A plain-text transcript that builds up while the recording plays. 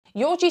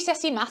Your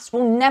GCSE maths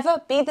will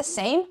never be the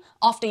same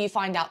after you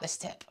find out this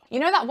tip. You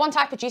know that one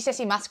type of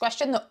GCSE maths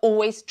question that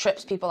always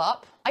trips people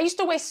up? I used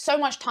to waste so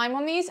much time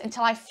on these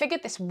until I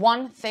figured this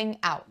one thing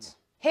out.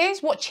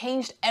 Here's what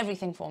changed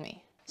everything for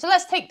me. So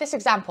let's take this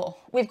example.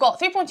 We've got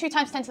 3.2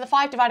 times 10 to the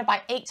 5 divided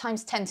by 8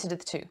 times 10 to the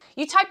 2.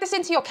 You type this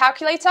into your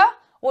calculator,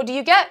 what do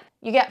you get?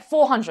 You get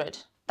 400.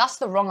 That's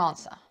the wrong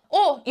answer.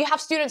 Or you have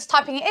students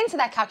typing it into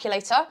their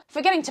calculator,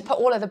 forgetting to put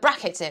all of the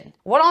brackets in.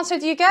 What answer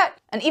do you get?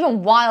 An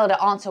even wilder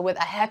answer with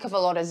a heck of a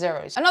lot of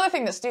zeros. Another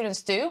thing that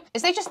students do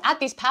is they just add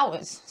these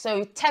powers.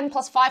 So 10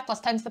 plus 5 plus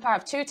 10 to the power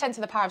of 2, 10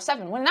 to the power of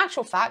 7. When in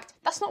actual fact,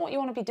 that's not what you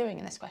want to be doing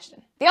in this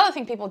question. The other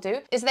thing people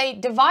do is they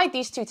divide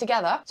these two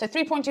together. So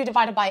 3.2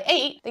 divided by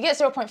 8, they get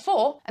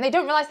 0.4, and they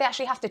don't realize they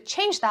actually have to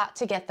change that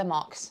to get the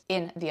marks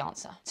in the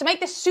answer. To make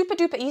this super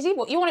duper easy,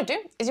 what you want to do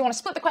is you want to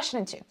split the question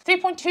in two.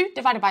 3.2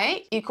 divided by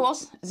 8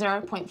 equals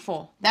 0.4.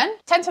 Then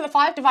 10 to the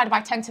 5 divided by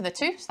 10 to the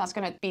 2, so that's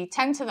going to be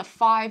 10 to the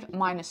 5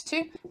 minus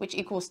 2, which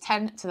equals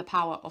 10 to the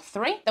power of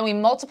 3. Then we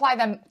multiply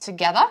them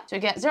together, so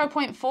we get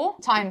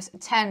 0.4 times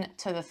 10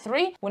 to the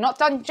 3. We're not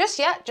done just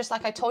yet, just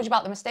like I told you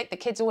about the mistake that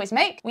kids always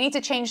make. We need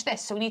to change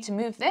this, so we need to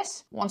move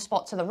this one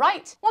spot to the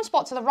right. One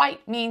spot to the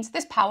right means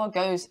this power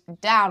goes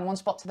down. One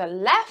spot to the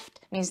left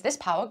means this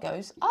power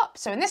goes up.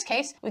 So in this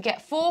case, we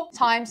get 4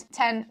 times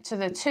 10 to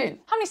the 2.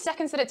 How many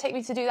seconds did it take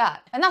me to do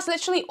that? And that's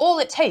literally all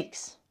it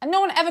takes. And no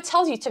one ever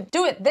tells you to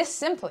do it this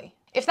simply.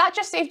 If that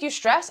just saved you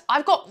stress,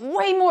 I've got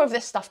way more of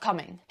this stuff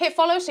coming. Hit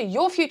follow so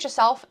your future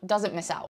self doesn't miss out.